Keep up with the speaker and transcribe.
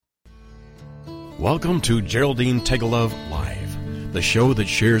Welcome to Geraldine Tegelove Live, the show that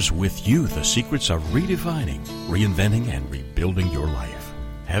shares with you the secrets of redefining, reinventing, and rebuilding your life.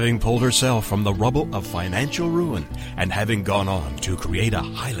 Having pulled herself from the rubble of financial ruin and having gone on to create a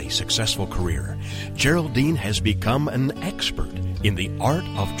highly successful career, Geraldine has become an expert in the art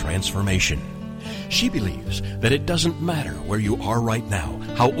of transformation. She believes that it doesn't matter where you are right now,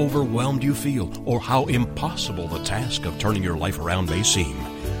 how overwhelmed you feel, or how impossible the task of turning your life around may seem.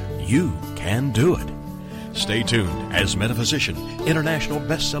 You can do it. Stay tuned as metaphysician, international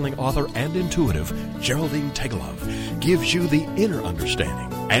best-selling author, and intuitive Geraldine Tegelove gives you the inner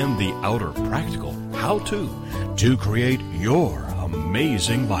understanding and the outer practical how-to create your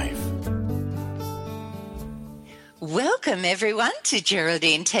amazing life. Welcome, everyone, to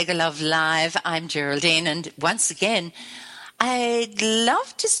Geraldine Tegelove Live. I'm Geraldine, and once again, I'd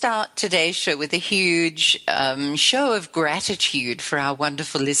love to start today's show with a huge show of gratitude for our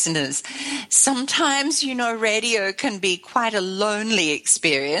wonderful listeners. Sometimes, radio can be quite a lonely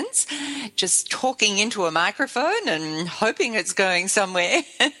experience, just talking into a microphone and hoping it's going somewhere.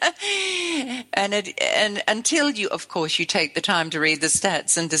 and until you take the time to read the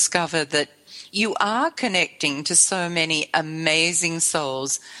stats and discover that you are connecting to so many amazing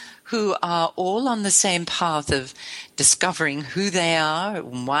souls who are all on the same path of discovering who they are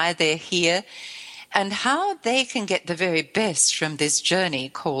and why they're here and how they can get the very best from this journey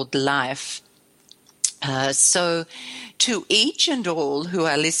called life. So to each and all who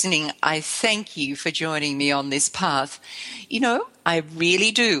are listening, I thank you for joining me on this path. I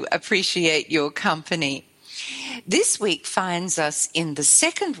really do appreciate your company. This week finds us in the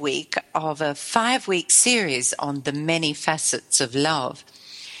second week of a 5-week series on the many facets of love.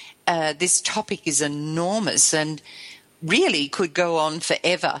 This topic is enormous and really could go on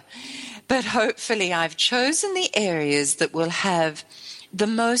forever. But hopefully I've chosen the areas that will have the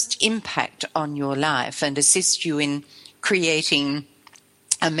most impact on your life and assist you in creating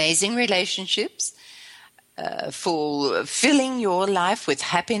amazing relationships, fulfilling your life with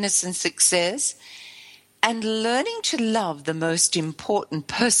happiness and success, and learning to love the most important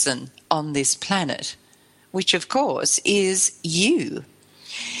person on this planet, which of course is you.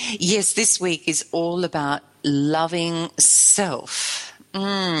 Yes, this week is all about loving self.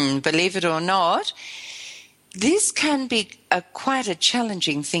 Believe it or not, this can be quite a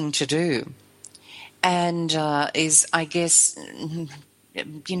challenging thing to do, and is, I guess,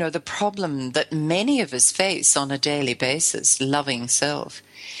 the problem that many of us face on a daily basis, loving self.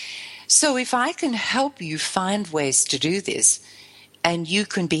 So if I can help you find ways to do this, and you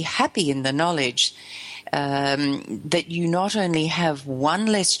can be happy in the knowledge that you not only have one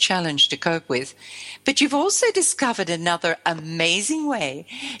less challenge to cope with, but you've also discovered another amazing way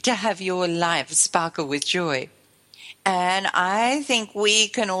to have your life sparkle with joy. And I think we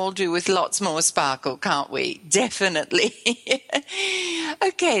can all do with lots more sparkle, can't we? Definitely.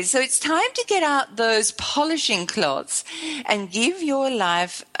 Okay, so it's time to get out those polishing cloths and give your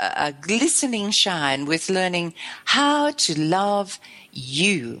life a glistening shine with learning how to love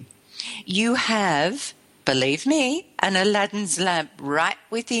you. You have, believe me, an Aladdin's lamp right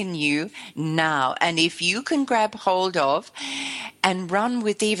within you now. And if you can grab hold of and run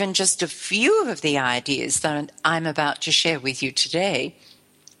with even just a few of the ideas that I'm about to share with you today,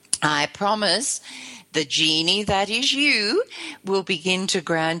 I promise the genie that is you will begin to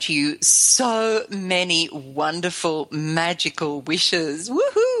grant you so many wonderful, magical wishes.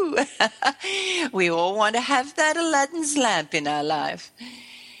 Woohoo! We all want to have that Aladdin's lamp in our life.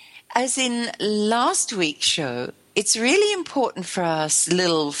 As in last week's show, it's really important for us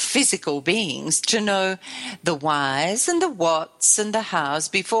little physical beings to know the whys and the whats and the hows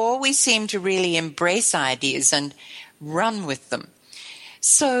before we seem to really embrace ideas and run with them.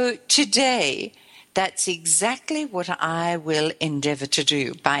 So today, that's exactly what I will endeavour to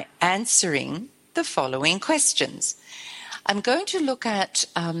do by answering the following questions. I'm going to look at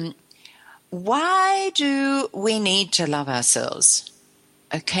why do we need to love ourselves?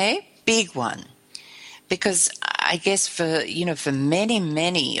 Okay, big one. Because I guess for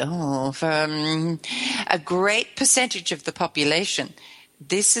many, for a great percentage of the population,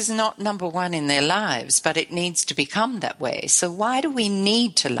 this is not number one in their lives, but it needs to become that way. So why do we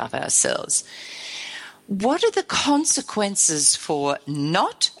need to love ourselves? What are the consequences for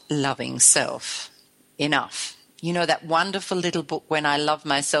not loving self enough? That wonderful little book, When I Love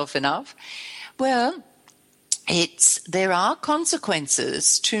Myself Enough? Well, there are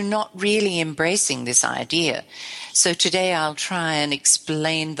consequences to not really embracing this idea. So today I'll try and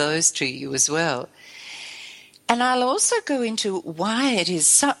explain those to you as well. And I'll also go into why it is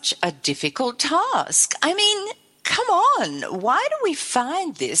such a difficult task. I mean, come on, why do we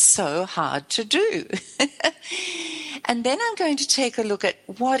find this so hard to do? And then I'm going to take a look at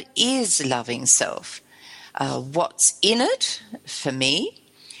what is loving self, what's in it for me,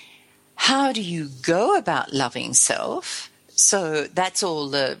 how do you go about loving self. So that's all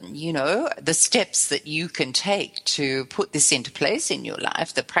the steps that you can take to put this into place in your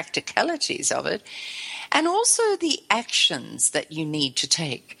life, the practicalities of it, and also the actions that you need to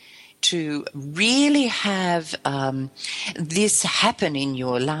take to really have this happen in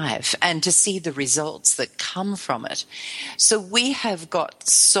your life and to see the results that come from it. So we have got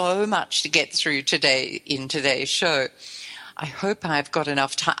so much to get through today in today's show. I hope I've got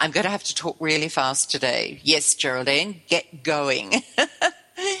enough time. I'm going to have to talk really fast today. Yes, Geraldine, get going.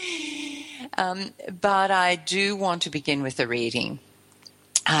 But I do want to begin with a reading.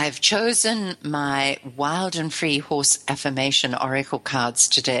 I've chosen my Wild and Free Horse Affirmation Oracle cards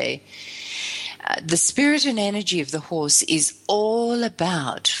today. The spirit and energy of the horse is all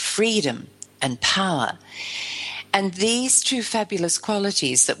about freedom and power. And these two fabulous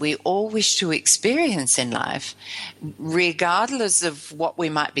qualities that we all wish to experience in life, regardless of what we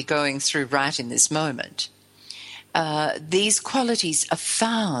might be going through right in this moment, these qualities are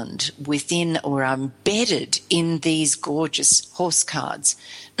found within or are embedded in these gorgeous horse cards,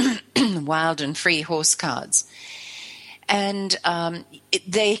 wild and free horse cards. And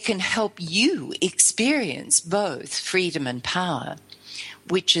they can help you experience both freedom and power,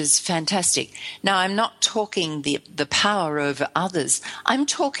 which is fantastic. Now, I'm not talking the power over others. I'm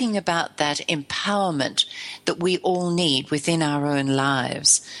talking about that empowerment that we all need within our own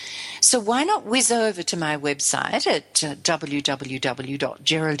lives. So why not whiz over to my website at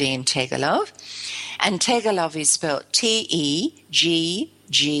www.GeraldineTegelove, and Tegelove is spelled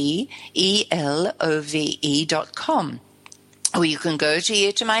TEGGELOVE.com. Or you can go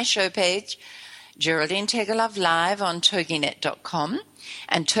here to my show page, Geraldine Tegelove Live on Toginet.com.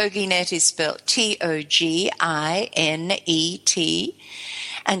 And Toginet is spelled TOGINET.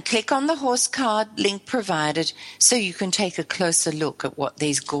 And click on the horse card link provided so you can take a closer look at what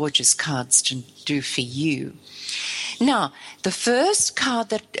these gorgeous cards do for you. Now, the first card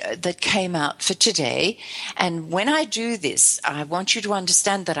that came out for today, and when I do this, I want you to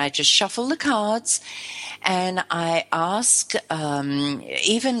understand that I just shuffle the cards and I ask,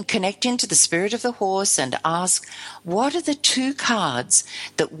 even connect into the spirit of the horse and ask, what are the two cards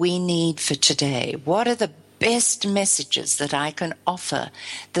that we need for today? What are the best messages that I can offer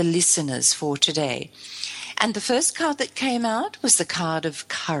the listeners for today? And the first card that came out was the card of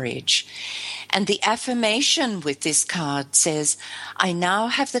courage. And the affirmation with this card says, I now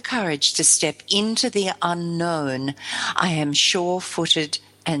have the courage to step into the unknown. I am sure-footed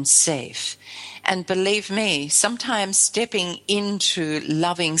and safe. And believe me, sometimes stepping into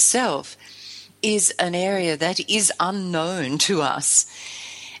loving self is an area that is unknown to us.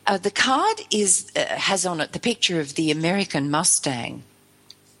 The card has on it the picture of the American Mustang,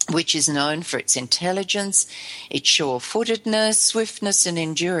 which is known for its intelligence, its sure-footedness, swiftness, and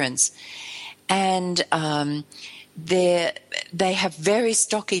endurance. And they have very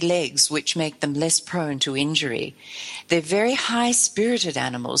stocky legs, which make them less prone to injury. They're very high-spirited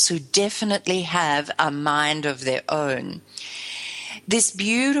animals who definitely have a mind of their own. This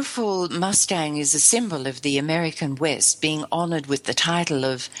beautiful Mustang is a symbol of the American West, being honored with the title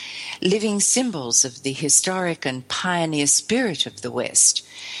of living symbols of the historic and pioneer spirit of the West.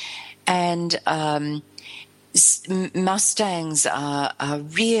 And Mustangs are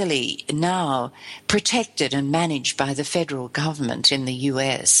really now protected and managed by the federal government in the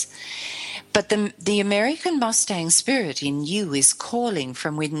U.S. But the American Mustang spirit in you is calling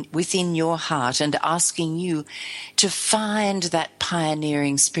from within your heart and asking you to find that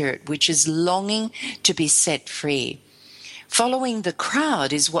pioneering spirit which is longing to be set free. Following the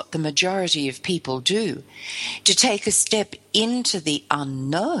crowd is what the majority of people do. To take a step into the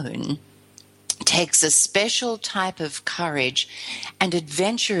unknown takes a special type of courage and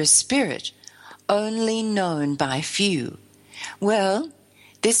adventurous spirit only known by few. Well,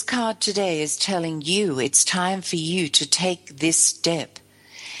 this card today is telling you it's time for you to take this step.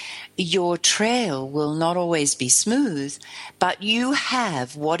 Your trail will not always be smooth, but you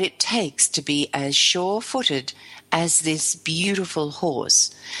have what it takes to be as sure-footed as this beautiful horse.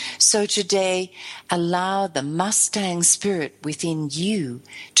 So today, allow the Mustang spirit within you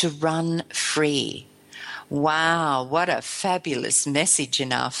to run free. Wow, what a fabulous message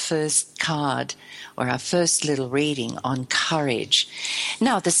in our first card, or our first little reading on courage.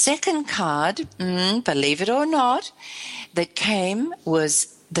 Now, the second card, believe it or not, that came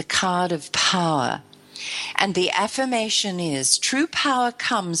was the card of power. And the affirmation is, true power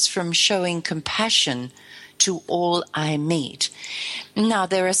comes from showing compassion to all I meet. Now,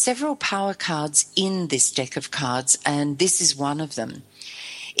 there are several power cards in this deck of cards, and this is one of them.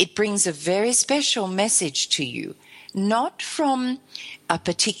 It brings a very special message to you, not from a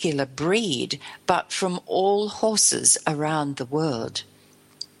particular breed, but from all horses around the world.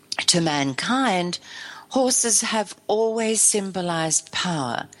 To mankind, horses have always symbolized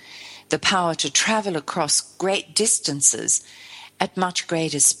power, the power to travel across great distances at much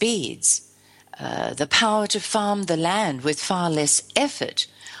greater speeds, the power to farm the land with far less effort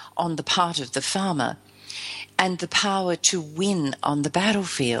on the part of the farmer, and the power to win on the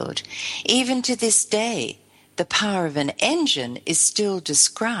battlefield. Even to this day, the power of an engine is still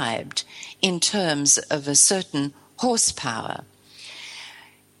described in terms of a certain horsepower.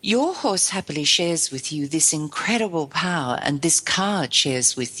 Your horse happily shares with you this incredible power, and this card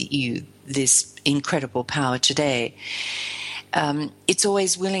shares with you this incredible power today. It's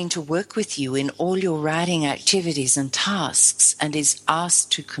always willing to work with you in all your riding activities and tasks, and is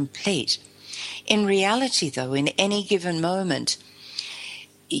asked to complete. In reality, though, in any given moment,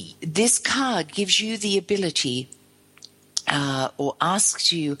 this card gives you the ability or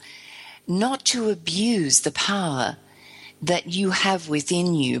asks you not to abuse the power that you have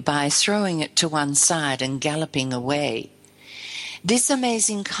within you by throwing it to one side and galloping away. This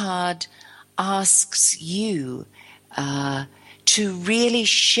amazing card asks you to really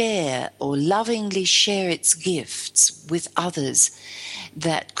share or lovingly share its gifts with others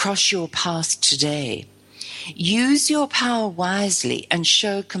that cross your path today. Use your power wisely and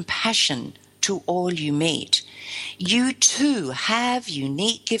show compassion to all you meet. You too have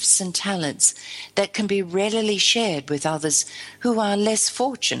unique gifts and talents that can be readily shared with others who are less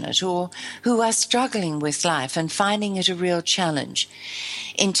fortunate or who are struggling with life and finding it a real challenge.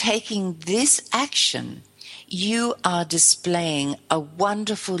 In taking this action, you are displaying a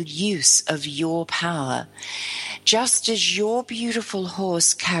wonderful use of your power. Just as your beautiful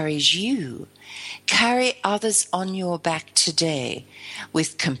horse carries you, carry others on your back today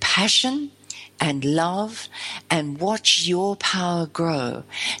with compassion and love, and watch your power grow.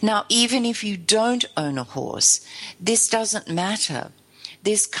 Now, even if you don't own a horse, this doesn't matter.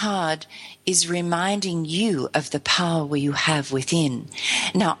 This card is reminding you of the power you have within.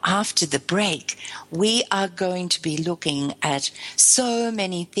 Now, after the break, we are going to be looking at so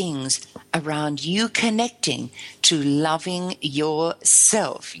many things around you connecting to loving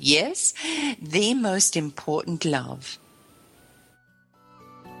yourself. Yes, the most important love.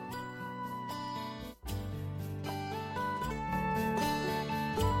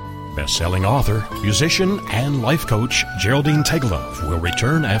 Best-selling author, musician, and life coach Geraldine Tegelov will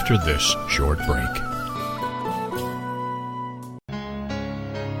return after this short break.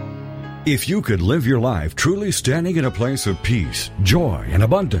 If you could live your life truly standing in a place of peace, joy, and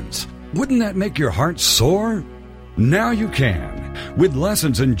abundance, wouldn't that make your heart soar? Now you can, with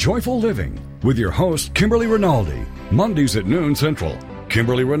Lessons in Joyful Living, with your host, Kimberly Rinaldi, Mondays at noon Central.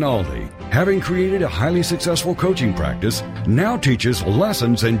 Kimberly Rinaldi, having created a highly successful coaching practice, now teaches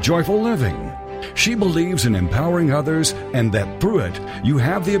lessons in joyful living. She believes in empowering others and that through it, you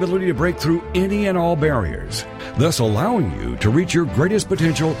have the ability to break through any and all barriers, thus allowing you to reach your greatest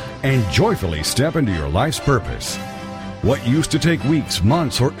potential and joyfully step into your life's purpose. What used to take weeks,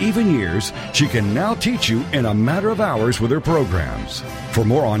 months, or even years, she can now teach you in a matter of hours with her programs. For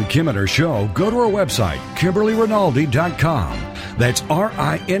more on Kim and her show, go to her website, KimberlyRinaldi.com. That's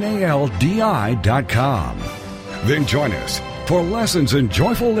RINALDI.com. Then join us for Lessons in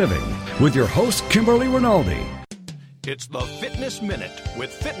Joyful Living with your host, Kimberly Rinaldi. It's the Fitness Minute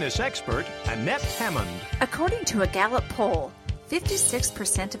with fitness expert Annette Hammond. According to a Gallup poll,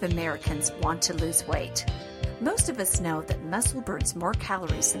 56% of Americans want to lose weight. Most of us know that muscle burns more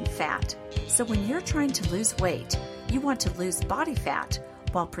calories than fat. So when you're trying to lose weight, you want to lose body fat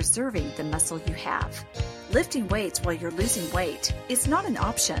while preserving the muscle you have. Lifting weights while you're losing weight is not an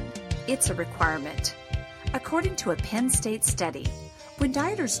option, it's a requirement. According to a Penn State study, when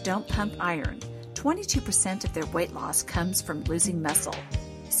dieters don't pump iron, 22% of their weight loss comes from losing muscle.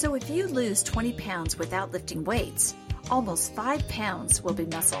 So if you lose 20 pounds without lifting weights, almost 5 pounds will be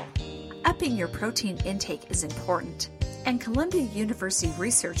muscle. Upping your protein intake is important, and Columbia University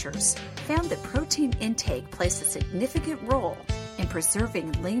researchers found that protein intake plays a significant role in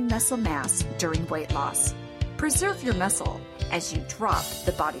preserving lean muscle mass during weight loss. Preserve your muscle as you drop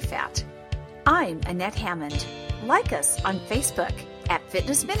the body fat. I'm Annette Hammond. Like us on Facebook at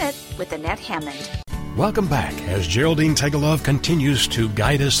Fitness Minute with Annette Hammond. Welcome back as Geraldine Tegelov continues to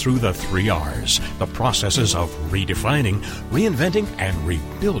guide us through the 3 R's, the processes of redefining, reinventing, and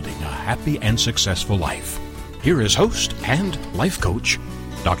rebuilding a happy and successful life. Here is host and life coach,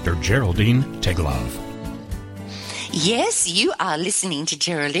 Dr. Geraldine Tegelov. Yes, you are listening to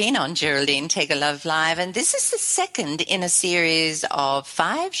Geraldine on Geraldine Take a Love Live, and this is the second in a series of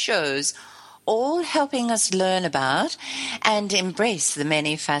 5 shows, all helping us learn about and embrace the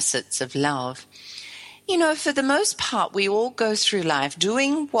many facets of love. You know, for the most part, we all go through life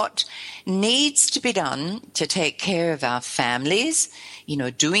doing what needs to be done to take care of our families, you know,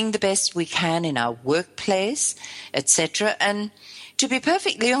 doing the best we can in our workplace, etc. And to be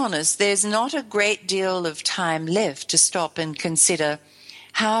perfectly honest, there's not a great deal of time left to stop and consider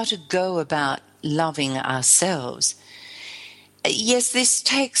how to go about loving ourselves. Yes, this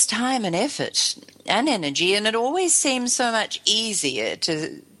takes time and effort and energy, and it always seems so much easier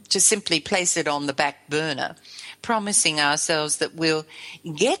to simply place it on the back burner, promising ourselves that we'll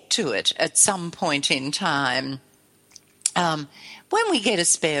get to it at some point in time when we get a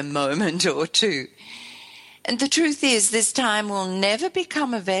spare moment or two. And the truth is, this time will never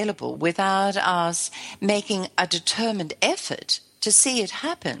become available without us making a determined effort to see it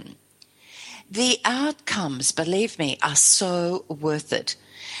happen. The outcomes, believe me, are so worth it.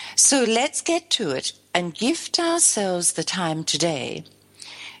 So let's get to it and gift ourselves the time today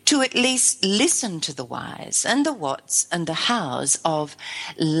to at least listen to the whys and the whats and the hows of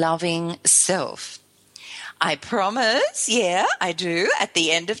loving self. I promise, yeah, I do, at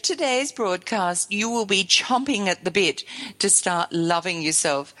the end of today's broadcast, you will be chomping at the bit to start loving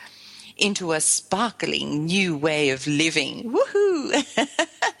yourself into a sparkling new way of living. Woohoo!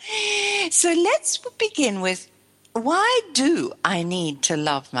 So let's begin with, why do I need to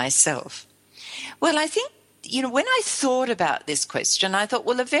love myself? Well, I think, you know, when I thought about this question, I thought,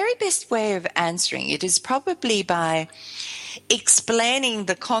 well, the very best way of answering it is probably by explaining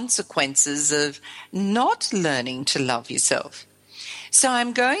the consequences of not learning to love yourself. So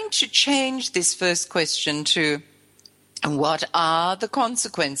I'm going to change this first question to, what are the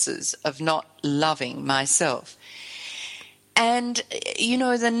consequences of not loving myself? And, you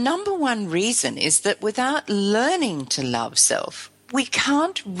know, the number one reason is that without learning to love self, we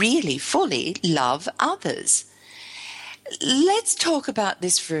can't really fully love others. Let's talk about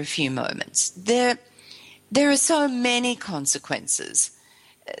this for a few moments. There are so many consequences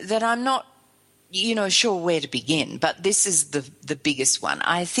that I'm not, you know, sure where to begin, but this is the biggest one.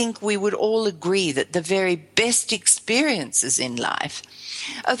 I think we would all agree that the very best experiences in life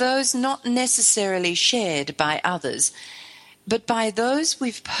are those not necessarily shared by others, but by those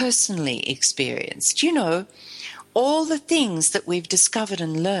we've personally experienced. You know, all the things that we've discovered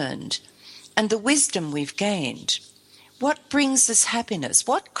and learned, and the wisdom we've gained. What brings us happiness?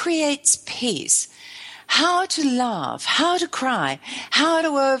 What creates peace? How to laugh, how to cry, how to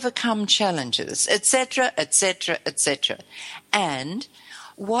overcome challenges, etc., etc., etc. And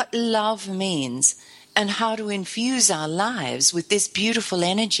what love means and how to infuse our lives with this beautiful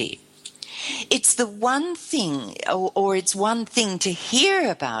energy. It's the one thing, or it's one thing to hear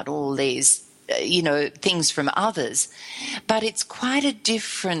about all these things from others, but it's quite a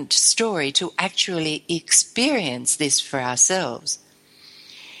different story to actually experience this for ourselves.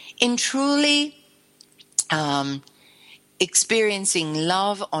 In truly experiencing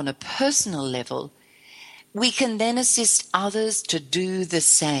love on a personal level, we can then assist others to do the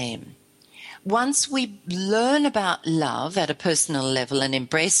same. Once we learn about love at a personal level and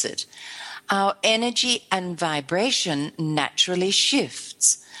embrace it, our energy and vibration naturally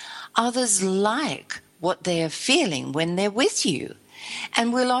shifts. Others like what they are feeling when they're with you,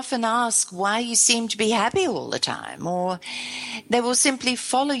 and will often ask why you seem to be happy all the time, or they will simply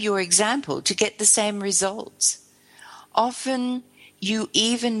follow your example to get the same results. Often you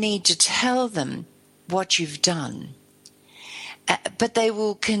even need to tell them what you've done, but they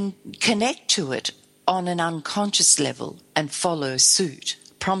will connect to it on an unconscious level and follow suit,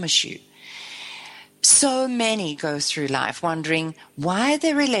 promise you. So many go through life wondering why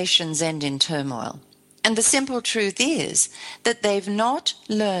their relations end in turmoil. And the simple truth is that they've not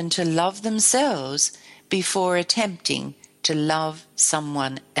learned to love themselves before attempting to love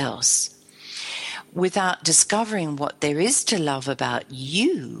someone else. Without discovering what there is to love about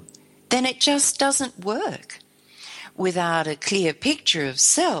you, then it just doesn't work. Without a clear picture of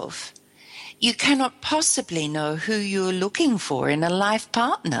self, you cannot possibly know who you're looking for in a life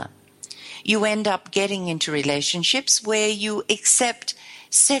partner. You end up getting into relationships where you accept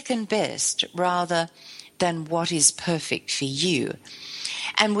second best rather than what is perfect for you.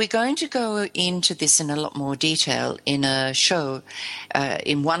 And we're going to go into this in a lot more detail in a show,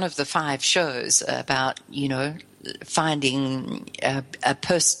 in one of the 5 shows about, finding a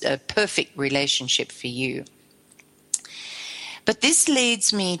perfect relationship for you. But this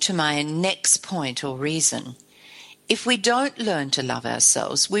leads me to my next point or reason. If we don't learn to love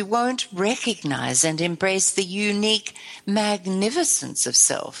ourselves, we won't recognize and embrace the unique magnificence of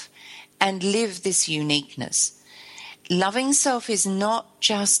self and live this uniqueness. Loving self is not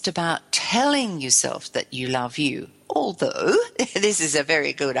just about telling yourself that you love you, although this is a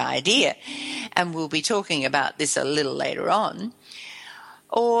very good idea, and we'll be talking about this a little later on.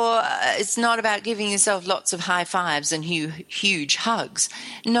 Or it's not about giving yourself lots of high fives and huge hugs.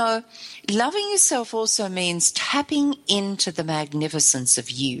 No, loving yourself also means tapping into the magnificence of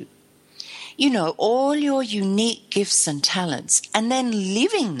you. You know, all your unique gifts and talents, and then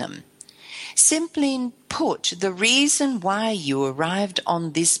living them. Simply put, the reason why you arrived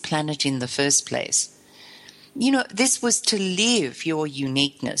on this planet in the first place. You know, this was to live your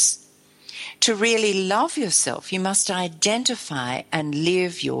uniqueness. To really love yourself, you must identify and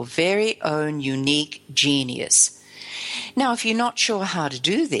live your very own unique genius. Now, if you're not sure how to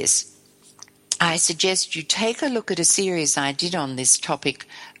do this, I suggest you take a look at a series I did on this topic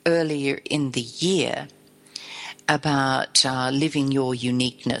earlier in the year about living your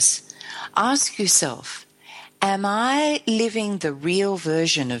uniqueness. Ask yourself, am I living the real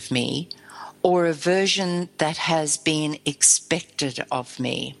version of me or a version that has been expected of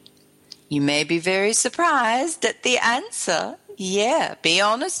me? You may be very surprised at the answer. Yeah, be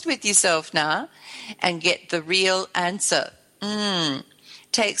honest with yourself now and get the real answer.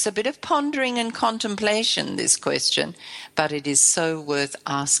 Takes a bit of pondering and contemplation, this question, but it is so worth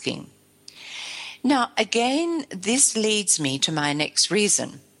asking. Now, again, this leads me to my next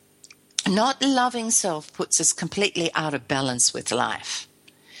reason. Not loving self puts us completely out of balance with life.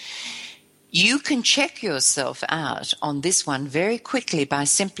 You can check yourself out on this one very quickly by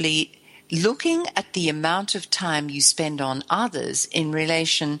simply looking at the amount of time you spend on others in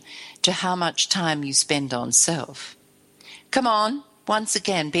relation to how much time you spend on self. Come on, once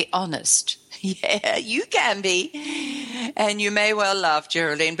again, be honest. Yeah, you can be. And you may well laugh,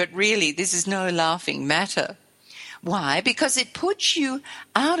 Geraldine, but really this is no laughing matter. Why? Because it puts you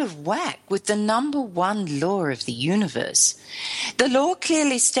out of whack with the number one law of the universe. The law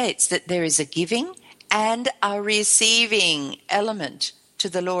clearly states that there is a giving and a receiving element to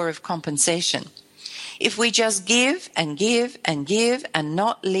the law of compensation. If we just give and give and give and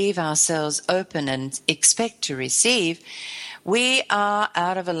not leave ourselves open and expect to receive, we are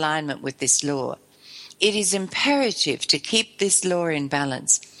out of alignment with this law. It is imperative to keep this law in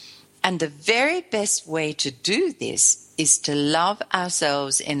balance. And the very best way to do this is to love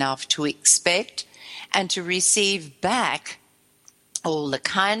ourselves enough to expect and to receive back all the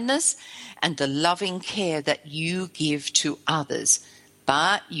kindness and the loving care that you give to others.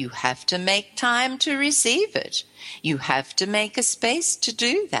 But you have to make time to receive it. You have to make a space to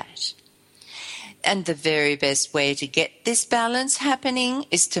do that. And the very best way to get this balance happening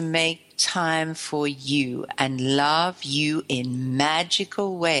is to make time for you and love you in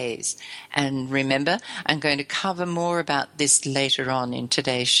magical ways. And remember, I'm going to cover more about this later on in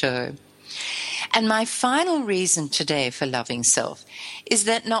today's show. And my final reason today for loving self is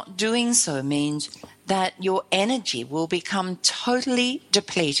that not doing so means that your energy will become totally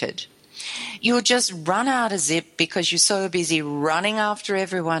depleted. You'll just run out of zip because you're so busy running after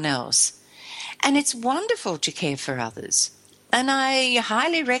everyone else. And it's wonderful to care for others, and I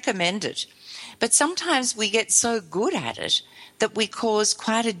highly recommend it. But sometimes we get so good at it that we cause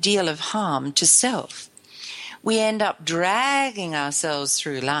quite a deal of harm to self. We end up dragging ourselves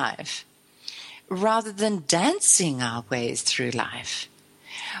through life rather than dancing our ways through life.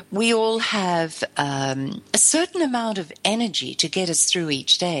 We all have a certain amount of energy to get us through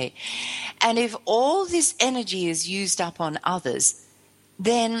each day. And if all this energy is used up on others,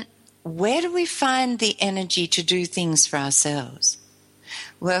 then where do we find the energy to do things for ourselves?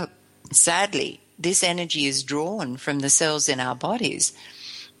 Well, sadly, this energy is drawn from the cells in our bodies,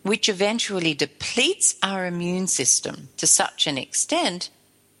 which eventually depletes our immune system to such an extent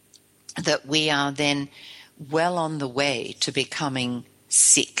that we are then well on the way to becoming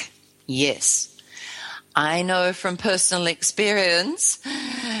sick. Yes, I know from personal experience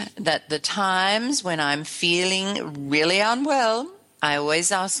that the times when I'm feeling really unwell, I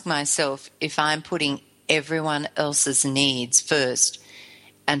always ask myself if I'm putting everyone else's needs first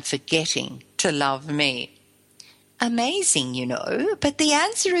and forgetting to love me. Amazing, you know, but the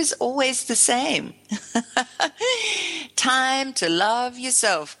answer is always the same. Time to love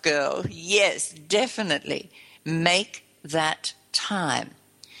yourself, girl. Yes, definitely. Make that time.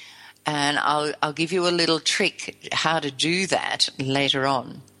 And I'll give you a little trick how to do that later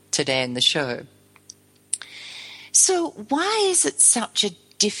on today in the show. So why is it such a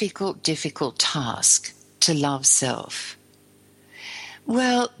difficult task to love self?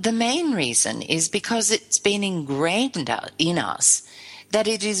 Well, the main reason is because it's been ingrained in us that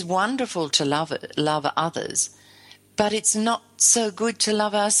it is wonderful to love others, but it's not so good to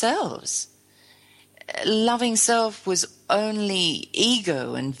love ourselves. Loving self was only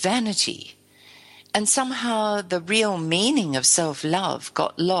ego and vanity, and somehow the real meaning of self-love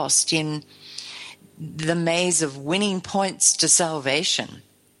got lost in the maze of winning points to salvation.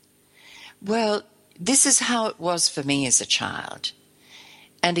 Well, this is how it was for me as a child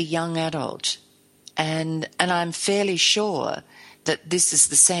and a young adult, and I'm fairly sure that this is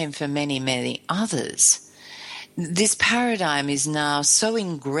the same for many, many others. This paradigm is now so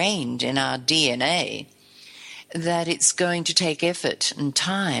ingrained in our DNA that it's going to take effort and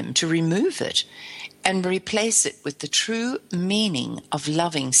time to remove it and replace it with the true meaning of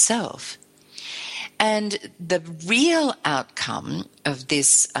loving self. And the real outcome of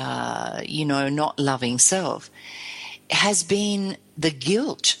this, not loving self has been the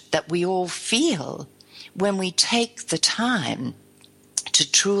guilt that we all feel when we take the time to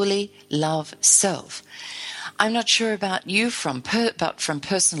truly love self. I'm not sure about you but from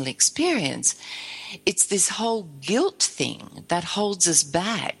personal experience, it's this whole guilt thing that holds us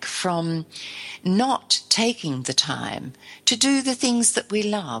back from not taking the time to do the things that we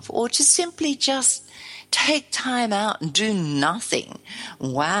love, or to simply just take time out and do nothing.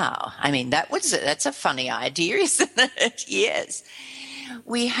 Wow. I mean, that's a funny idea, isn't it? Yes.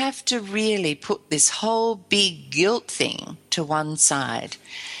 We have to really put this whole big guilt thing to one side,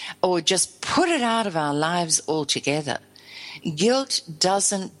 or just put it out of our lives altogether. Guilt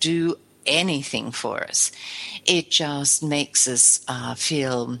doesn't do anything for us. It just makes us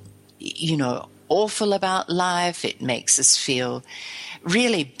feel, awful about life. It makes us feel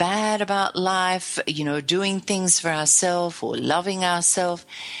really bad about life, doing things for ourselves or loving ourselves.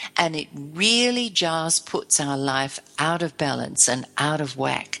 And it really just puts our life out of balance and out of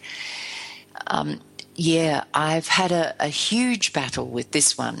whack. I've had a huge battle with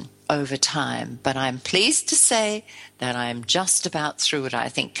this one over time, but I'm pleased to say that I'm just about through it. I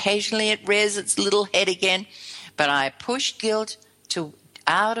think occasionally it rears its little head again, but I pushed guilt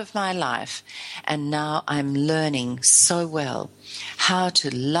out of my life, and now I'm learning so well how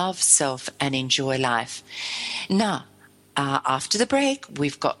to love self and enjoy life. Now, after the break,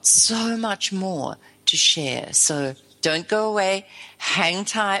 we've got so much more to share, so don't go away. Hang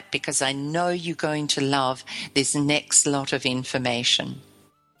tight, because I know you're going to love this next lot of information.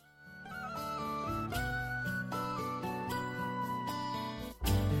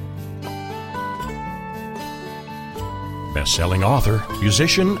 Best-selling author,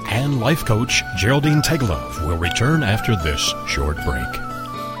 musician, and life coach Geraldine Tegelov will return after this short break.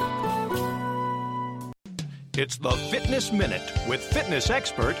 It's the Fitness Minute with fitness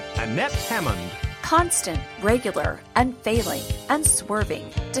expert Annette Hammond. Constant, regular, unfailing,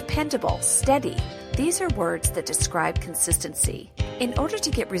 unswerving, dependable, steady. These are words that describe consistency. In order to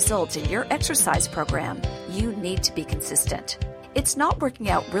get results in your exercise program, you need to be consistent. It's not working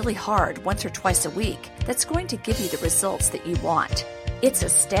out really hard once or twice a week that's going to give you the results that you want. It's a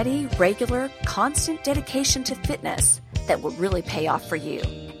steady, regular, constant dedication to fitness that will really pay off for you.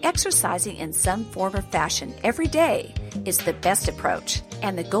 Exercising in some form or fashion every day is the best approach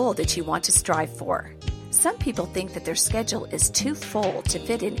and the goal that you want to strive for. Some people think that their schedule is too full to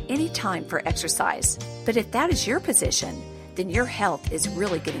fit in any time for exercise. But if that is your position, then your health is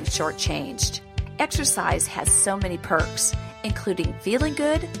really getting shortchanged. Exercise has so many perks, including feeling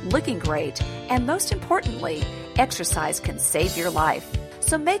good, looking great, and most importantly, exercise can save your life.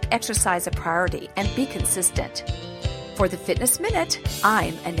 So make exercise a priority and be consistent. For the Fitness Minute,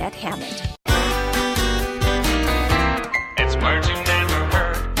 I'm Annette Hammond. It's words you never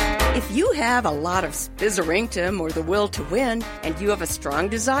heard. If you have a lot of spizzerinctum or the will to win, and you have a strong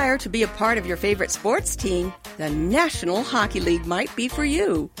desire to be a part of your favorite sports team, the National Hockey League might be for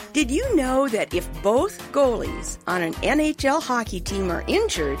you. Did you know that if both goalies on an NHL hockey team are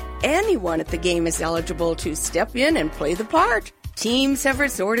injured, anyone at the game is eligible to step in and play the part? Teams have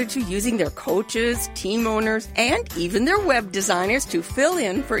resorted to using their coaches, team owners, and even their web designers to fill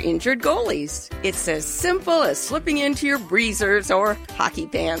in for injured goalies. It's as simple as slipping into your breezers or hockey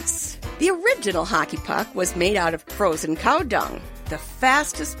pants. The original hockey puck was made out of frozen cow dung. The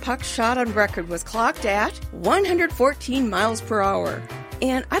fastest puck shot on record was clocked at 114 miles per hour.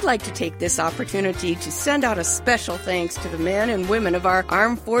 And I'd like to take this opportunity to send out a special thanks to the men and women of our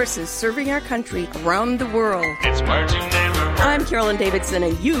armed forces serving our country around the world. It's words you never heard. I'm Carolyn Davidson,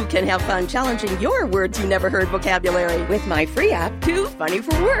 and you can have fun challenging your words you never heard vocabulary with my free app, Too Funny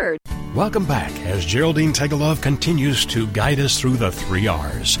for Words. Welcome back as Geraldine Tegelov continues to guide us through the 3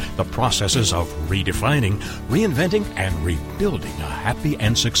 R's, the processes of redefining, reinventing, and rebuilding a happy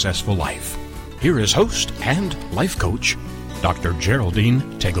and successful life. Here is host and life coach, Dr. Geraldine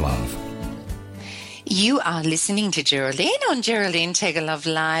Tegelov. You are listening to Geraldine on Geraldine Tegelov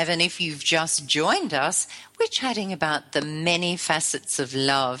Live, and if you've just joined us, we're chatting about the many facets of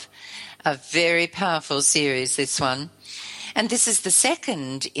love. A very powerful series, this one. And this is the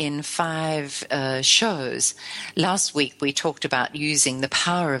second in 5 shows. Last week we talked about using the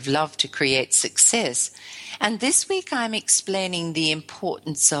power of love to create success. And this week I'm explaining the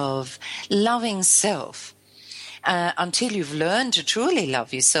importance of loving self. Until you've learned to truly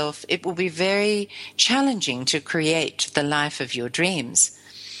love yourself, it will be very challenging to create the life of your dreams.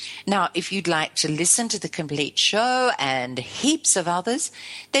 Now, if you'd like to listen to the complete show and heaps of others,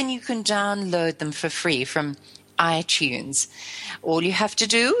 then you can download them for free from iTunes. All you have to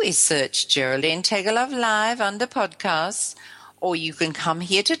do is search Geraldine Tegelov Live under podcasts, or you can come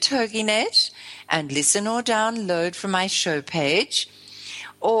here to TogiNet and listen or download from my show page,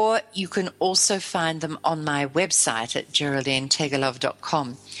 or you can also find them on my website at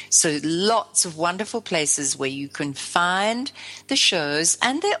GeraldineTegelov.com. So lots of wonderful places where you can find the shows,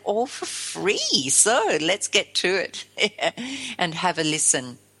 and they're all for free. So let's get to it and have a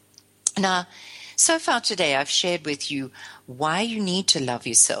listen. Now, so far today, I've shared with you why you need to love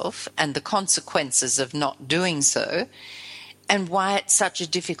yourself and the consequences of not doing so, and why it's such a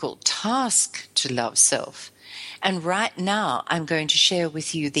difficult task to love self. And right now, I'm going to share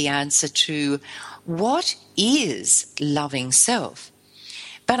with you the answer to what is loving self.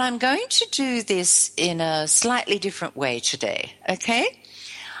 But I'm going to do this in a slightly different way today, okay?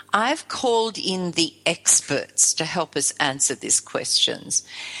 I've called in the experts to help us answer these questions.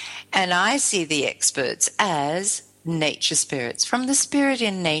 And I see the experts as nature spirits, from the spirit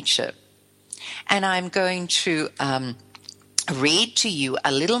in nature. And I'm going to read to you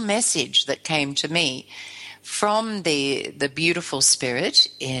a little message that came to me from the beautiful spirit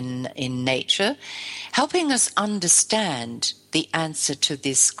in nature, helping us understand the answer to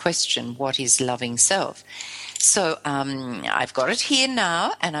this question, what is loving self? So I've got it here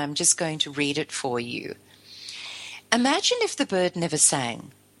now, and I'm just going to read it for you. Imagine if the bird never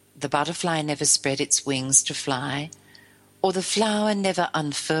sang, the butterfly never spread its wings to fly, or the flower never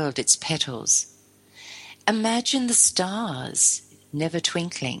unfurled its petals. Imagine the stars never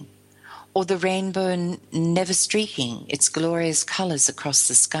twinkling, or the rainbow never streaking its glorious colors across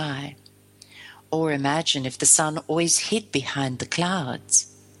the sky. Or imagine if the sun always hid behind the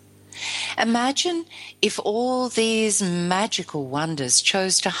clouds. Imagine if all these magical wonders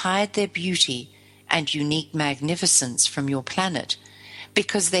chose to hide their beauty and unique magnificence from your planet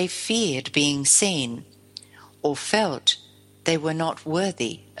because they feared being seen or felt they were not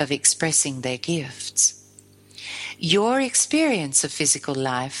worthy of expressing their gifts. Your experience of physical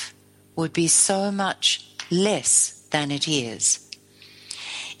life would be so much less than it is.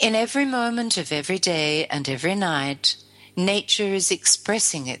 In every moment of every day and every night, nature is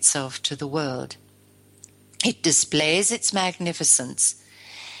expressing itself to the world. It displays its magnificence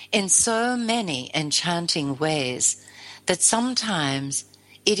in so many enchanting ways that sometimes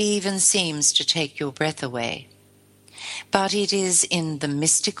it even seems to take your breath away. But it is in the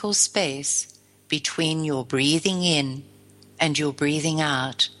mystical space between your breathing in and your breathing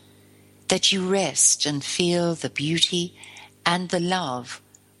out that you rest and feel the beauty and the love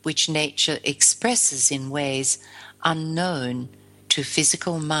which nature expresses in ways unknown to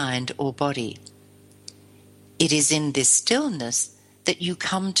physical mind or body. It is in this stillness that you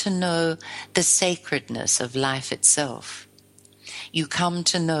come to know the sacredness of life itself. You come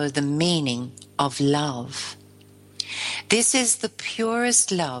to know the meaning of love. This is the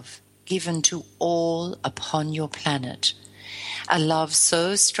purest love given to all upon your planet, a love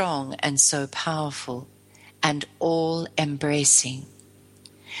so strong and so powerful and all-embracing.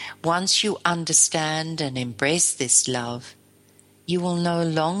 Once you understand and embrace this love, you will no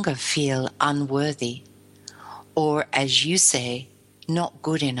longer feel unworthy or, as you say, not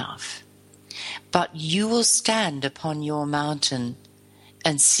good enough. But you will stand upon your mountain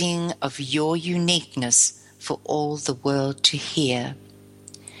and sing of your uniqueness for all the world to hear.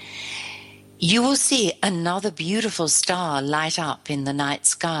 You will see another beautiful star light up in the night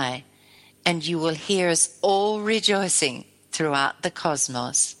sky, and you will hear us all rejoicing throughout the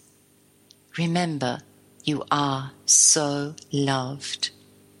cosmos. Remember, you are so loved.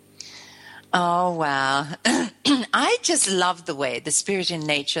 Oh, wow. I just love the way the spirit in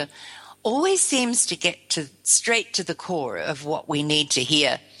nature always seems to get straight to the core of what we need to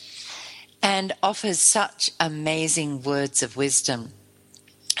hear and offers such amazing words of wisdom.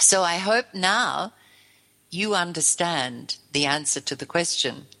 So I hope now you understand the answer to the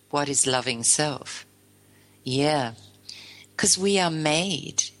question, what is loving self? Yeah, because we are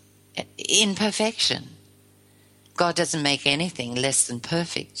made in perfection. God doesn't make anything less than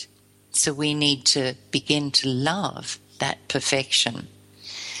perfect. So we need to begin to love that perfection.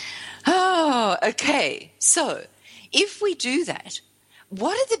 Oh, okay. So if we do that,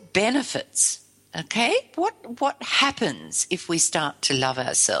 what are the benefits? Okay, what happens if we start to love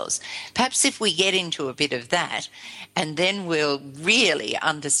ourselves? Perhaps if we get into a bit of that, and then we'll really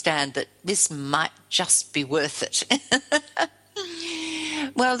understand that this might just be worth it.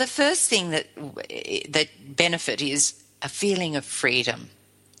 Well, the first thing that benefit is a feeling of freedom.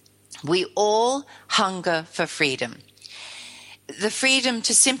 We all hunger for freedom. The freedom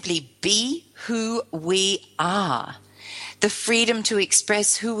to simply be who we are. The freedom to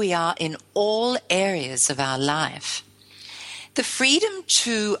express who we are in all areas of our life. The freedom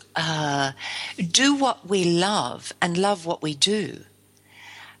to do what we love and love what we do.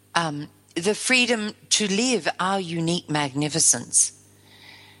 The freedom to live our unique magnificence.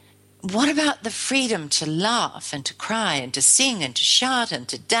 What about the freedom to laugh and to cry and to sing and to shout and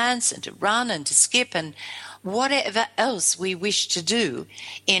to dance and to run and to skip and whatever else we wish to do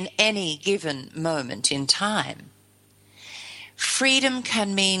in any given moment in time? Freedom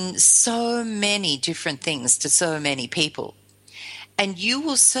can mean so many different things to so many people. And you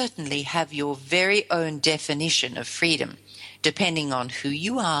will certainly have your very own definition of freedom, depending on who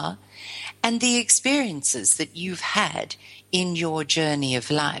you are and the experiences that you've had in your journey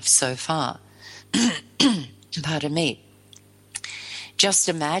of life so far. Pardon me. Just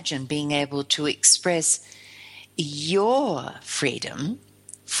imagine being able to express your freedom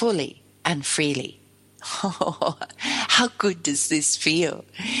fully and freely. Oh, how good does this feel?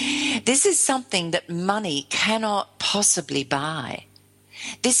 This is something that money cannot possibly buy.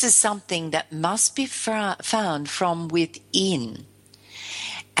 This is something that must be found from within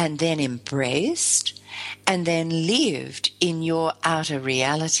and then embraced and then lived in your outer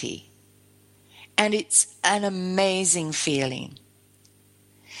reality. And it's an amazing feeling.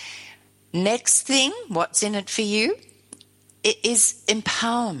 Next thing, what's in it for you? It is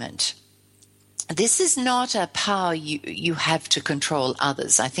empowerment. This is not a power you have to control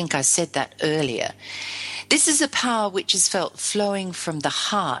others. I think I said that earlier. This is a power which is felt flowing from the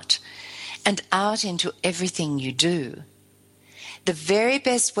heart and out into everything you do. The very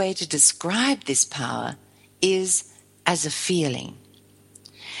best way to describe this power is as a feeling.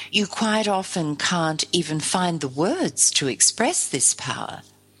 You quite often can't even find the words to express this power,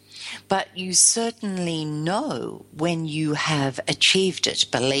 but you certainly know when you have achieved it,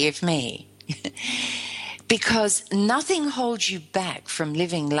 believe me. Because nothing holds you back from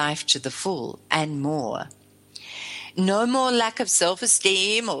living life to the full and more. No more lack of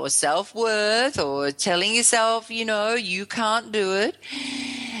self-esteem or self-worth or telling yourself, you can't do it.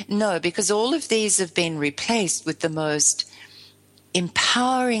 No, because all of these have been replaced with the most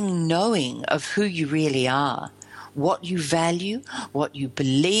empowering knowing of who you really are, what you value, what you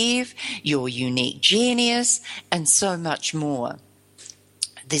believe, your unique genius, and so much more.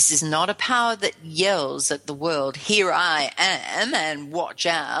 This is not a power that yells at the world, here I am, and watch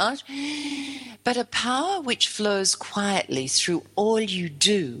out, but a power which flows quietly through all you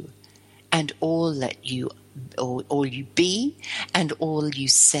do and all you be and all you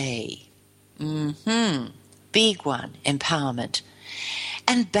say. Big one, empowerment.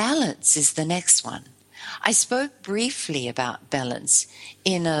 And balance is the next one. I spoke briefly about balance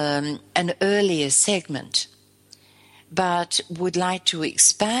in an earlier segment, but would like to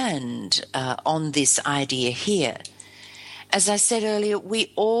expand on this idea here. As I said earlier,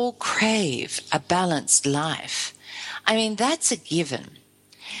 we all crave a balanced life. I mean, that's a given.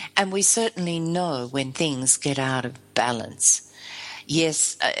 And we certainly know when things get out of balance.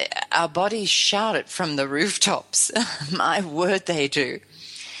 Yes, our bodies shout it from the rooftops. My word, they do.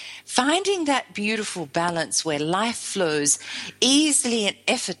 Finding that beautiful balance where life flows easily and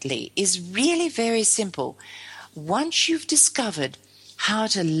effortlessly is really very simple. Once you've discovered how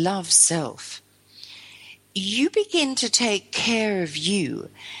to love self, you begin to take care of you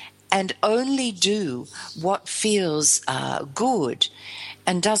and only do what feels good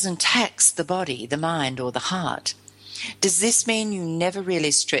and doesn't tax the body, the mind, or the heart. Does this mean you never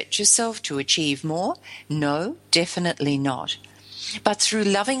really stretch yourself to achieve more? No, definitely not. But through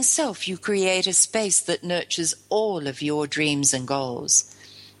loving self, you create a space that nurtures all of your dreams and goals.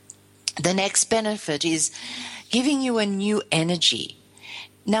 The next benefit is giving you a new energy.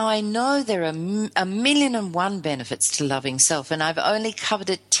 Now, I know there are a million and one benefits to loving self, and I've only covered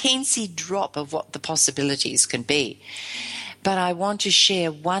a teensy drop of what the possibilities can be. But I want to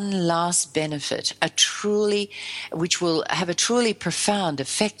share one last benefit, which will have a truly profound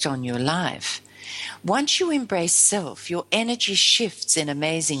effect on your life. Once you embrace self, your energy shifts in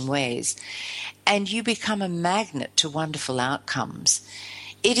amazing ways, and you become a magnet to wonderful outcomes.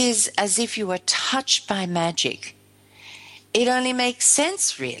 It is as if you are touched by magic. It only makes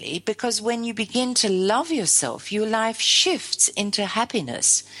sense, really, because when you begin to love yourself, your life shifts into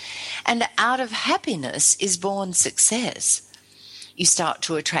happiness. And out of happiness is born success. You start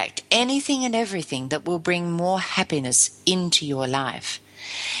to attract anything and everything that will bring more happiness into your life.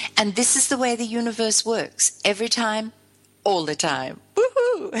 And this is the way the universe works. Every time, all the time.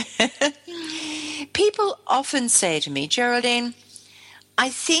 Woohoo! People often say to me, Geraldine, I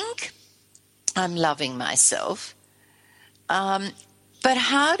think I'm loving myself. But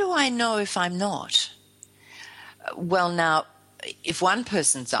how do I know if I'm not? Well, now, if one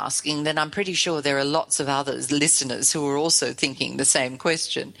person's asking, then I'm pretty sure there are lots of others, listeners, who are also thinking the same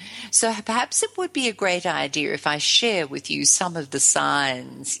question. So perhaps it would be a great idea if I share with you some of the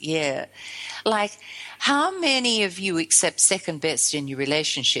signs. Yeah. Like, how many of you accept second best in your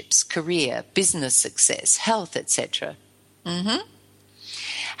relationships, career, business success, health, etc.?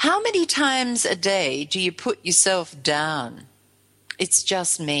 How many times a day do you put yourself down? It's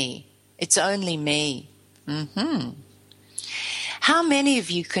just me. It's only me. How many of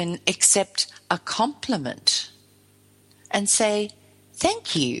you can accept a compliment and say,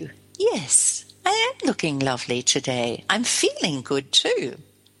 thank you. Yes, I am looking lovely today. I'm feeling good too.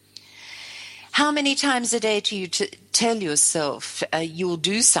 How many times a day do you tell yourself you'll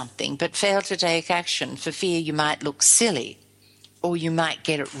do something but fail to take action for fear you might look silly? Or you might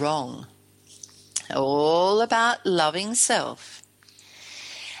get it wrong? All about loving self.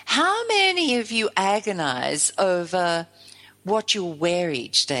 How many of you agonize over what you'll wear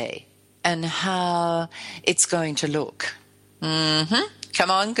each day and how it's going to look? Come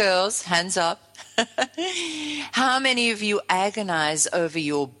on, girls, hands up. How many of you agonize over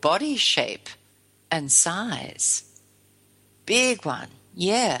your body shape and size? Big one,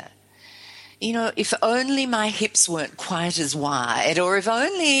 yeah. You know, if only my hips weren't quite as wide, or if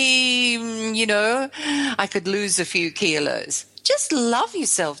only, I could lose a few kilos. Just love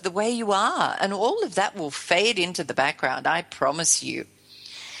yourself the way you are, and all of that will fade into the background, I promise you.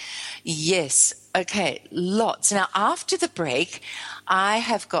 Yes, okay, lots. Now, after the break, I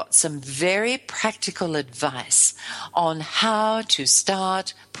have got some very practical advice on how to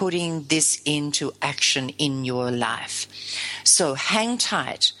start putting this into action in your life. So hang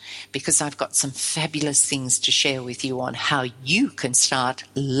tight, because I've got some fabulous things to share with you on how you can start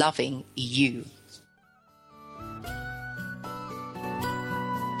loving you.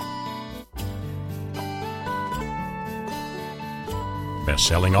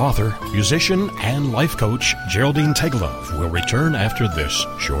 Best-selling author, musician, and life coach Geraldine Tegelov will return after this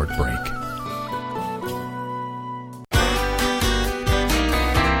short break.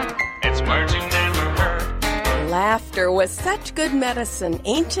 It's words you never heard. Laughter was such good medicine.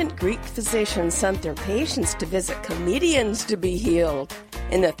 Ancient Greek physicians sent their patients to visit comedians to be healed.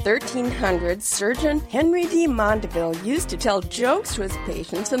 In the 1300s, surgeon Henry D. Mondeville used to tell jokes to his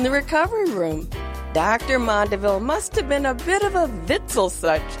patients in the recovery room. Dr. Mondeville must have been a bit of a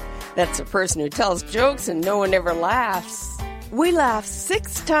Witzelsuch. That's a person who tells jokes and no one ever laughs. We laugh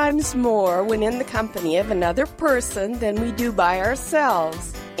 6 times more when in the company of another person than we do by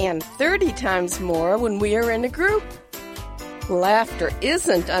ourselves, and 30 times more when we are in a group. Laughter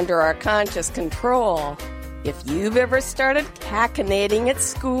isn't under our conscious control. If you've ever started cachinnating at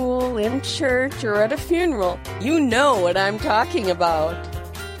school, in church, or at a funeral, you know what I'm talking about.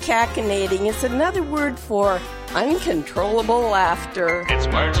 Cachinnating is another word for uncontrollable laughter. It's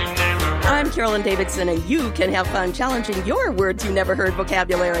words you never heard. I'm Carolyn Davidson, and you can have fun challenging your words you never heard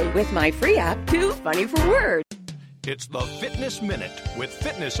vocabulary with my free app, Too Funny for Words. It's the Fitness Minute with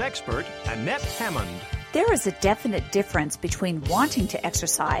fitness expert Annette Hammond. There is a definite difference between wanting to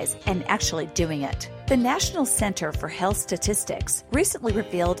exercise and actually doing it. The National Center for Health Statistics recently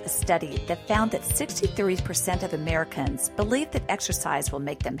revealed a study that found that 63% of Americans believe that exercise will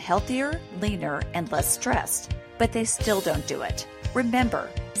make them healthier, leaner, and less stressed, but they still don't do it. Remember,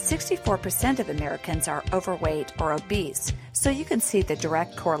 64% of Americans are overweight or obese, so you can see the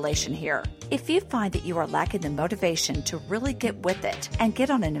direct correlation here. If you find that you are lacking the motivation to really get with it and get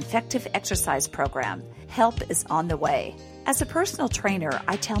on an effective exercise program, help is on the way. As a personal trainer,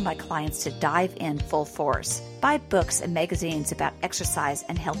 I tell my clients to dive in full force. Buy books and magazines about exercise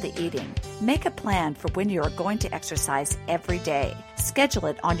and healthy eating. Make a plan for when you are going to exercise every day. Schedule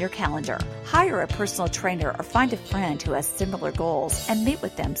it on your calendar. Hire a personal trainer or find a friend who has similar goals and meet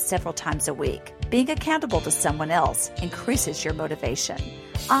with them several times a week. Being accountable to someone else increases your motivation.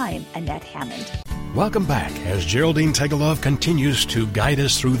 I'm Annette Hammond. Welcome back as Geraldine Tegelov continues to guide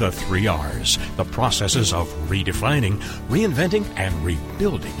us through the 3 R's, the processes of redefining, reinventing, and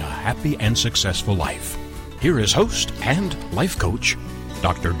rebuilding a happy and successful life. Here is host and life coach,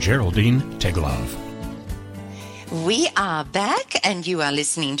 Dr. Geraldine Tegelov. We are back, and you are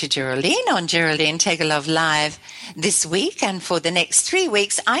listening to Geraldine on Geraldine Tegelov Live this week. And for the next 3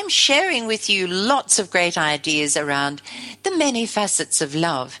 weeks, I'm sharing with you lots of great ideas around the many facets of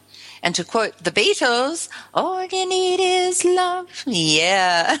love. And to quote the Beatles, all you need is love.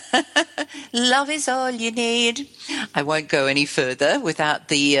 Yeah, love is all you need. I won't go any further without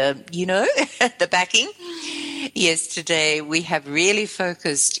the, the backing. Yes, today we have really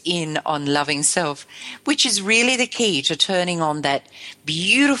focused in on loving self, which is really the key to turning on that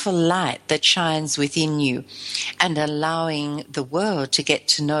beautiful light that shines within you and allowing the world to get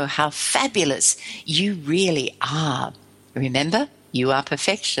to know how fabulous you really are. Remember? You are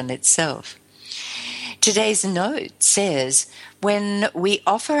perfection itself. Today's note says, when we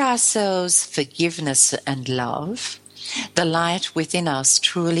offer ourselves forgiveness and love, the light within us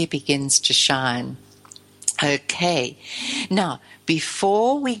truly begins to shine. Okay, now,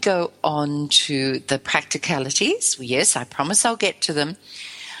 before we go on to the practicalities, yes, I promise I'll get to them,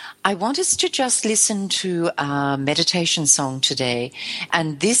 I want us to just listen to our meditation song today.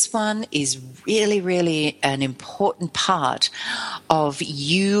 And this one is really, really an important part of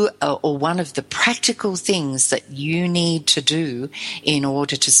you, or one of the practical things that you need to do in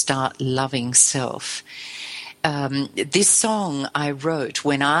order to start loving self. This song I wrote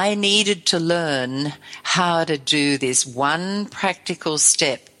when I needed to learn how to do this one practical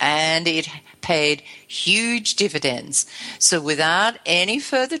step, and it paid huge dividends. So without any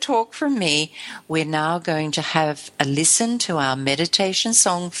further talk from me, we're now going to have a listen to our meditation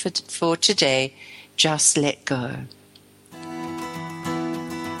song for today, Just Let Go.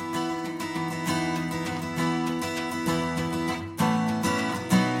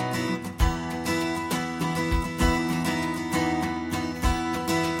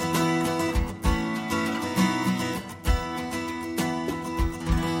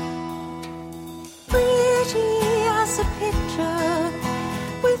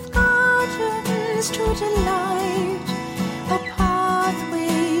 To delight, a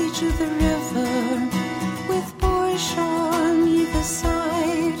pathway to the river with bush on either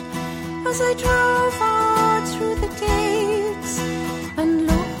side. As I drove out through the gates and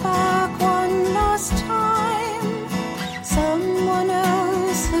looked back one last time, someone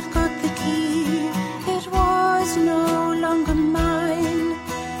else had got the key. It was no longer mine.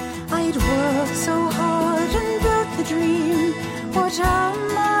 I'd worked so hard and built the dream. What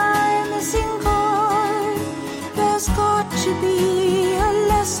am I missing? There's got to be a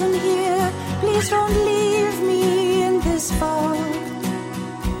lesson here. Please don't leave me in this fog.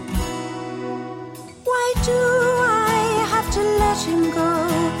 Why do I have to let him go?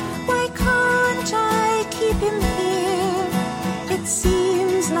 Why can't I keep him here? It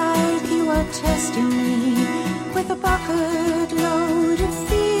seems like you are testing me with a bucket load of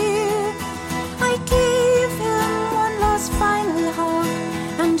fear. I gave him one last final hug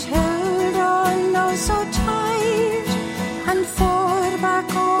and held on oh so tight, and fought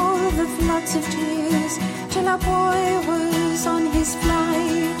back all the floods of tears till our boy was on his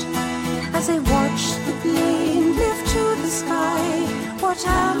flight. As I watched the plane lift to the sky, what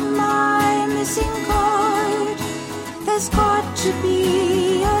am I missing, God? There's got to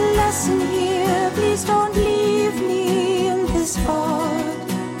be a lesson here. Please don't leave me in this fog.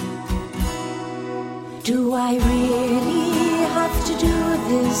 Do I really have to do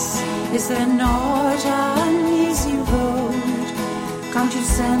this? Is there not an easy road? Can't you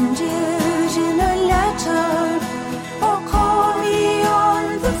send it in a letter or call me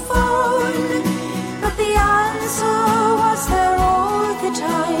on the phone? But the answer was there all the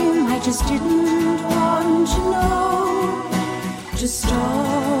time. I just didn't want to know. To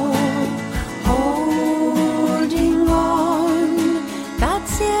stop holding on.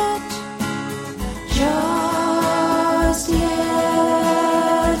 That's it. Just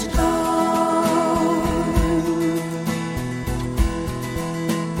let go.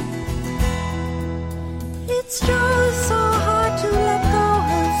 It's just so hard to let go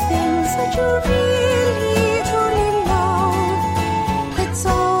of things that you really, truly love. It's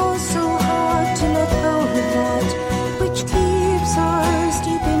also hard to let go of that which keeps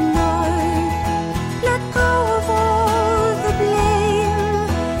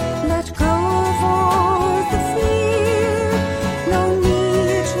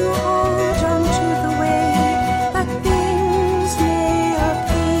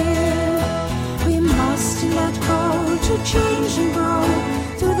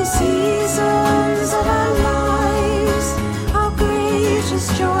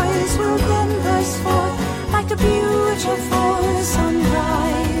like a beautiful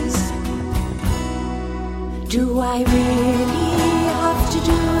sunrise. Do I really have to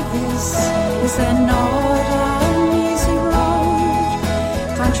do this? Is there not an easy road?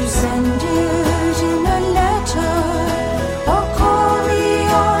 Can't you send it in a letter or call me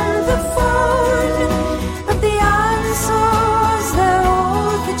on the phone? But the answer's there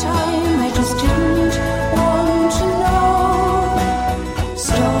all the time. I just didn't want to know.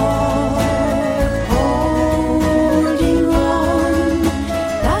 Stop holding on.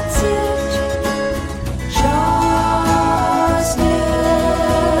 That's it. Just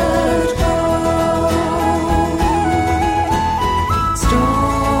let go.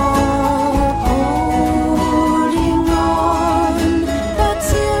 Stop holding on. That's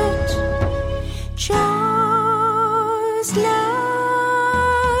it. Just let go.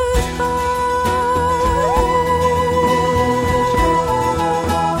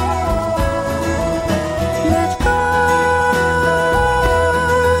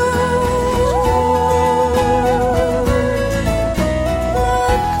 Let go.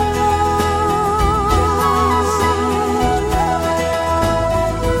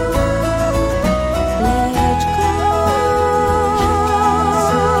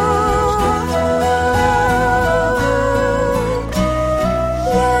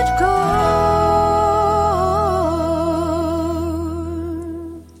 Let go.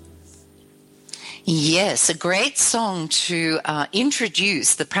 Yes, a great song to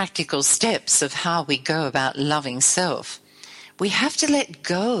introduce the practical steps of how we go about loving self. We have to let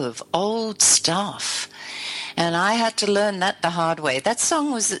go of old stuff. And I had to learn that the hard way. That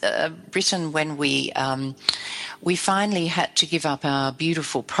song was written when we finally had to give up our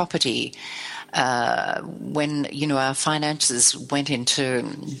beautiful property when, our finances went into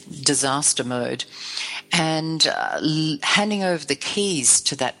disaster mode. And handing over the keys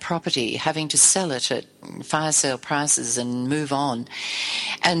to that property, having to sell it at fire sale prices and move on.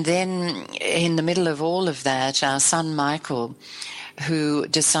 And then in the middle of all of that, our son Michael, who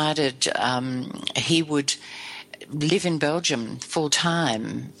decided he would live in Belgium full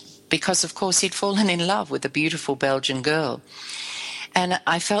time because, of course, he'd fallen in love with a beautiful Belgian girl. And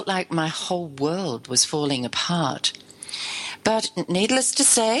I felt like my whole world was falling apart. But needless to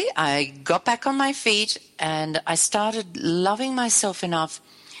say, I got back on my feet and I started loving myself enough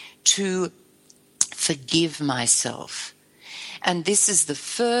to forgive myself. And this is the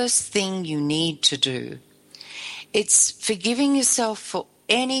first thing you need to do. It's forgiving yourself for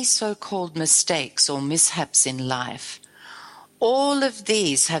any so-called mistakes or mishaps in life. All of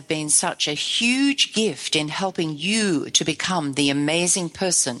these have been such a huge gift in helping you to become the amazing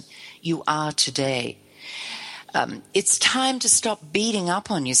person you are today. It's time to stop beating up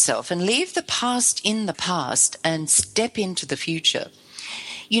on yourself and leave the past in the past and step into the future.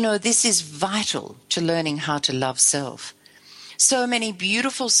 This is vital to learning how to love self. So many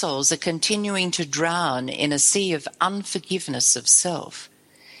beautiful souls are continuing to drown in a sea of unforgiveness of self.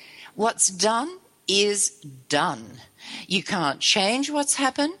 What's done is done. You can't change what's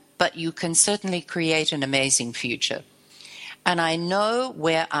happened, but you can certainly create an amazing future. And I know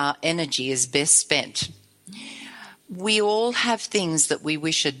where our energy is best spent. We all have things that we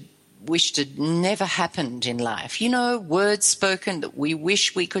wished had never happened in life. Words spoken that we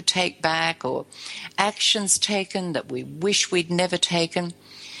wish we could take back, or actions taken that we wish we'd never taken.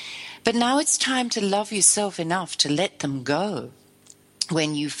 But now it's time to love yourself enough to let them go.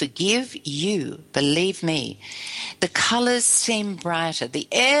 When you forgive you, believe me, the colors seem brighter, the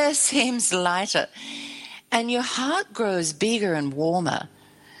air seems lighter, and your heart grows bigger and warmer.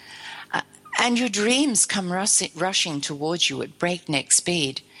 And your dreams come rushing towards you at breakneck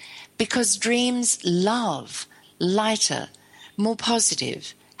speed, because dreams love lighter, more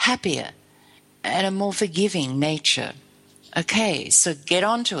positive, happier, and a more forgiving nature. Okay, so get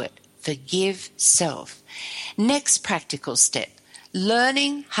onto it. Forgive self. Next practical step,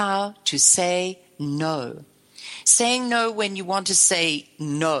 learning how to say no. Saying no when you want to say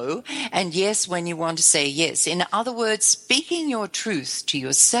no, and yes when you want to say yes. In other words, speaking your truth to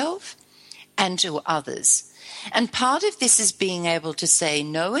yourself and to others. And part of this is being able to say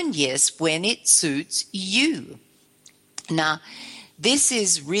no and yes when it suits you. Now, this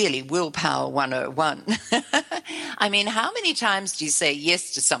is really willpower 101. I mean, how many times do you say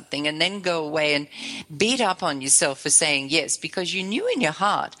yes to something and then go away and beat up on yourself for saying yes because you knew in your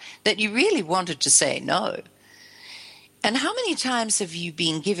heart that you really wanted to say no? And how many times have you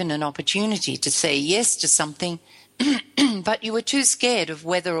been given an opportunity to say yes to something, but you were too scared of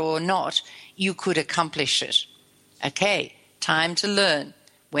whether or not you could accomplish it? Okay, time to learn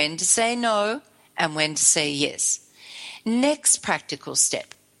when to say no and when to say yes. Next practical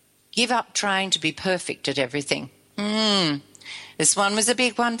step, Give up trying to be perfect at everything. This one was a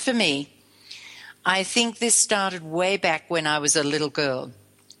big one for me. I think this started way back when I was a little girl.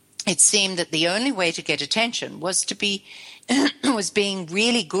 It seemed that the only way to get attention was to be was being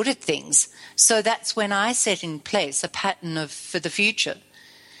really good at things. So that's when I set in place a pattern for the future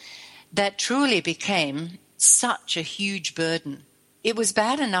that truly became such a huge burden. It was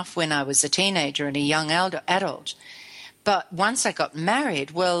bad enough when I was a teenager and a young adult. But once I got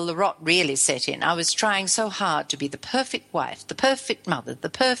married, well, the rot really set in. I was trying so hard to be the perfect wife, the perfect mother, the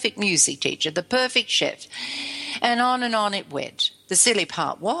perfect music teacher, the perfect chef. And on it went. The silly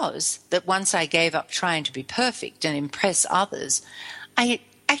part was that once I gave up trying to be perfect and impress others, I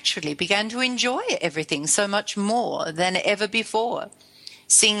actually began to enjoy everything so much more than ever before.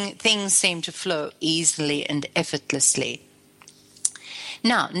 Things seemed to flow easily and effortlessly.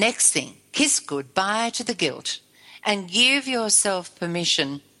 Now, next thing, kiss goodbye to the guilt. And give yourself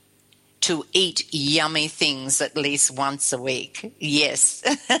permission to eat yummy things at least once a week. Yes.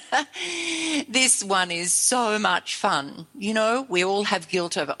 This one is so much fun. You know, we all have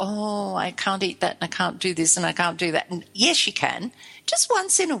guilt over, oh, I can't eat that and I can't do this and I can't do that. And yes, you can. Just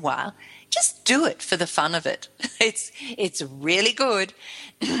once in a while. Just do it for the fun of it. It's really good.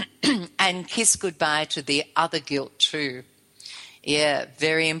 And kiss goodbye to the other guilt too. Yeah,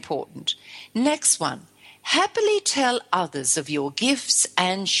 very important. Next one. Happily tell others of your gifts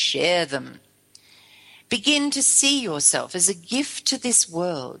and share them. Begin to see yourself as a gift to this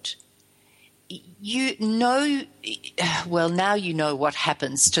world. You know, well, now you know what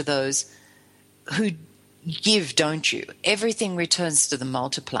happens to those who give, don't you? Everything returns to them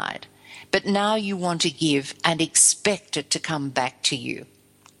multiplied. But now you want to give and expect it to come back to you.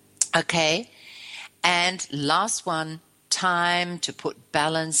 Okay? And last one, time to put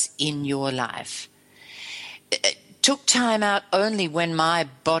balance in your life. Took time out only when my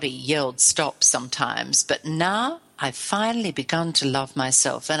body yelled stop sometimes, but now I've finally begun to love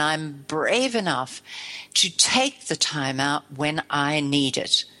myself and I'm brave enough to take the time out when I need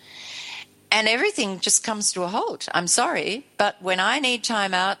it. And everything just comes to a halt. I'm sorry, but when I need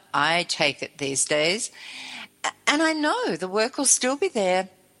time out, I take it these days. And I know the work will still be there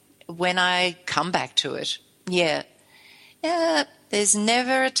when I come back to it. Yeah. There's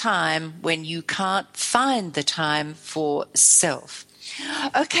never a time when you can't find the time for self.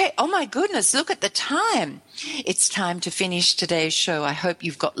 Okay, oh my goodness, look at the time. It's time to finish today's show. I hope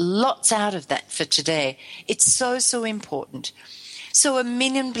you've got lots out of that for today. It's so important. So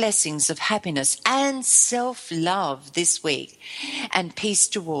 1,000,000 blessings of happiness and self-love this week. And peace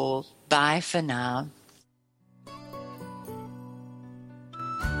to all. Bye for now.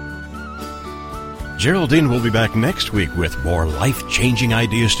 Geraldine will be back next week with more life-changing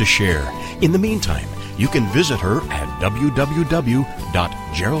ideas to share. In the meantime, you can visit her at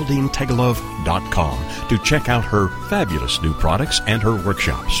www.geraldinetegelov.com to check out her fabulous new products and her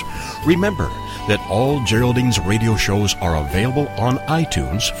workshops. Remember that all Geraldine's radio shows are available on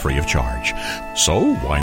iTunes free of charge. So why